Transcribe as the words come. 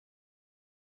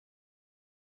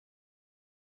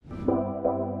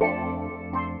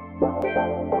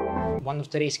One of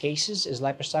today's cases is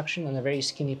liposuction in a very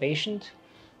skinny patient.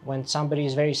 When somebody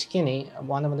is very skinny,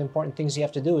 one of the important things you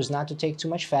have to do is not to take too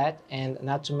much fat and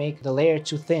not to make the layer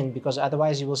too thin, because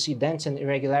otherwise you will see dents and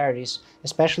irregularities,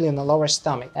 especially in the lower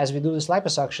stomach. As we do this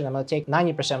liposuction, I'm going to take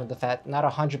 90% of the fat, not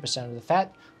 100% of the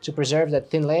fat, to preserve that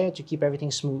thin layer to keep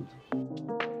everything smooth.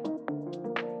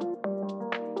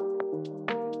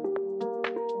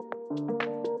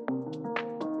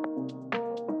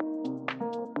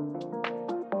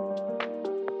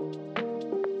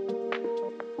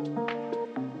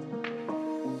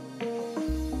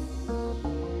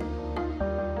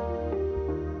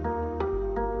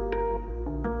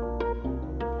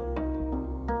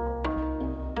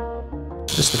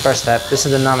 This is the first step. This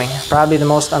is the numbing. Probably the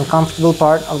most uncomfortable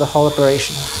part of the whole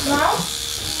operation. Now?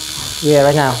 Yeah,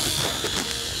 right now.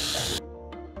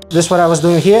 This is what I was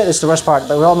doing here. This is the worst part,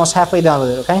 but we're almost halfway done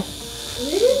with it, okay?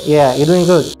 Really? Yeah, you're doing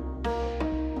good.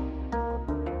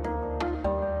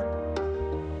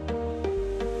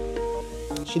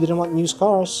 She didn't want new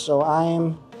scars, so I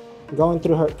am going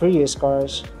through her previous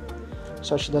scars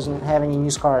so she doesn't have any new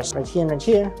scars. Right here and right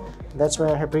here. That's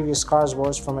where her previous scars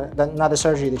was from another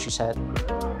surgery that she's had.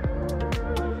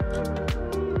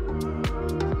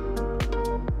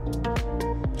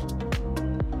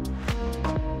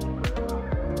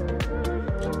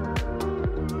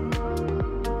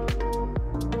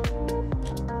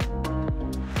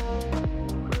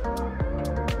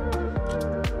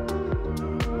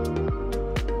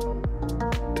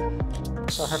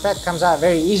 So her fat comes out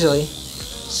very easily.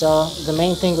 So the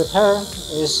main thing with her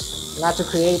is not to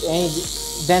create any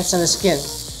dents in the skin.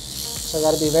 So I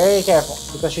gotta be very careful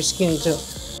because she's skinny too.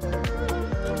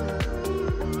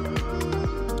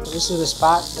 So this is the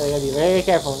spot that you gotta be very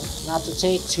careful not to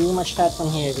take too much fat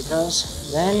from here,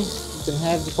 because then you can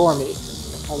have deformity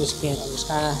of the skin. I'm just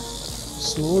kind of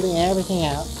smoothing everything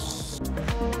out.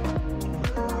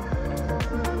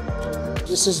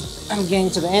 I'm getting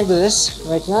to the end of this.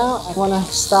 Right now, I want to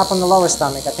stop on the lower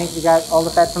stomach. I think we got all the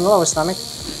fat from the lower stomach.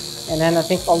 And then I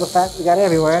think all the fat we got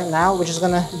everywhere. Now we're just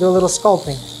gonna do a little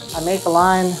sculpting. I make a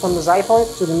line from the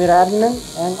xiphoid to the mid-abdomen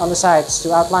and on the sides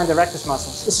to outline the rectus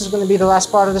muscles. This is gonna be the last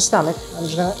part of the stomach. I'm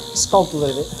just gonna sculpt a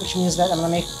little bit, which means that I'm gonna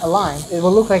make a line. It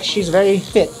will look like she's very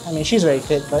fit. I mean, she's very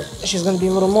fit, but she's gonna be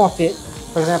a little more fit.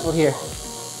 For example, here.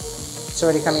 It's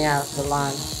already coming out, the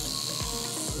line.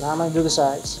 Now I'm gonna do the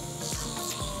sides.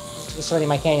 This is already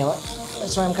my cannula.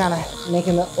 That's why I'm kind of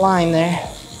making the line there.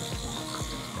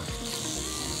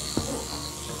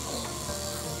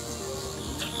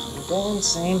 Then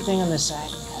same thing on this side.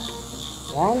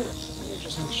 One,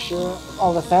 just make sure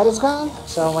all the fat is gone.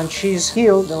 So when she's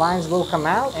healed, the lines will come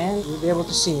out and you'll be able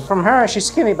to see. From her, she's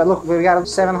skinny, but look, we got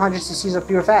 700 cc's of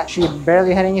pure fat. She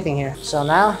barely had anything here. So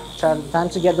now, time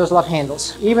to get those love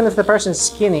handles. Even if the person's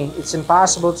skinny, it's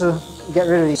impossible to get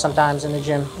rid of these sometimes in the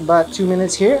gym. But 2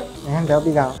 minutes here, and they'll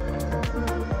be gone.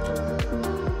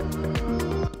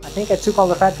 I think I took all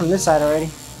the fat from this side already.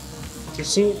 You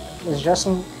see, there's just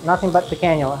nothing but the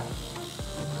cannula.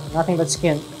 Nothing but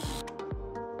skin.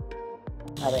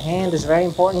 Now the hand is very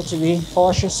important to be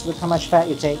cautious with how much fat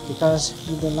you take, because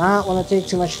you do not want to take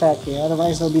too much fat here,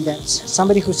 otherwise there'll be dents.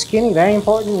 Somebody who's skinny, very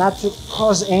important not to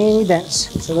cause any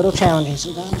dents. It's a little challenging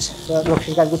sometimes. But look,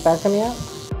 she's got good fat coming out.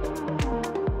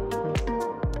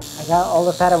 I got all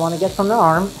the fat I want to get from the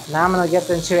arm. Now I'm going to get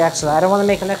the anterior axilla. I don't want to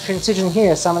make an extra incision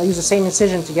here, so I'm going to use the same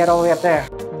incision to get all the way up there.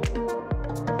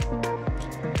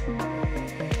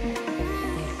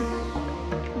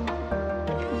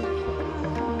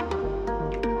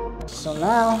 So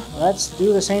now, let's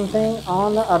do the same thing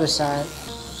on the other side.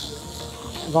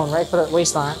 I'm going right for the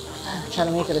waistline. Try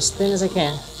to make it as thin as I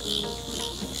can.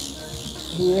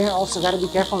 Here, also got to be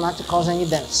careful not to cause any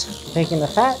dents. Taking the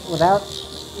fat without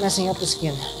messing up the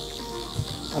skin.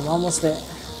 I'm almost there.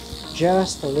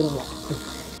 Just a little more.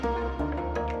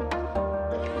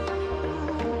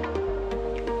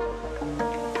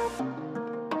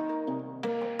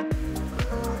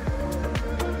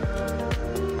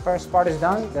 First part is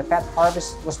done. The fat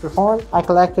harvest was performed. I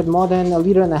collected more than 1.5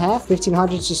 liters,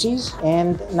 1500 cc's,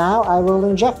 and now I will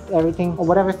inject everything or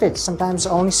whatever fits. Sometimes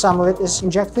only some of it is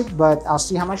injected, but I'll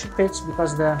see how much it fits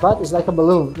because the butt is like a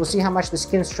balloon. We'll see how much the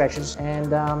skin stretches, and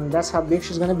that's how big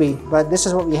she's gonna be. But this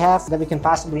is what we have that we can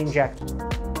possibly inject.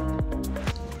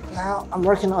 Now I'm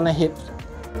working on a hip.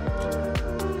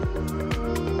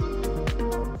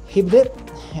 Hip dip,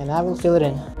 and I will fill it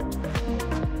in.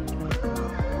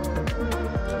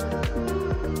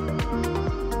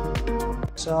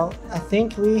 So So I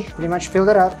think we pretty much filled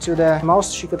it up to the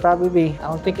most she could probably be. I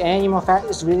don't think any more fat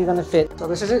is really gonna fit. So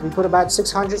this is it. We put about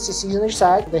 600 cc's on each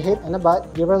side, the hip and the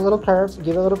butt. Give her a little curve,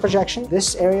 give her a little projection.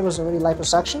 This area was already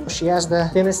liposuction. She has the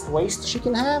thinnest waist she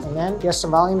can have, and then she has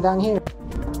some volume down here.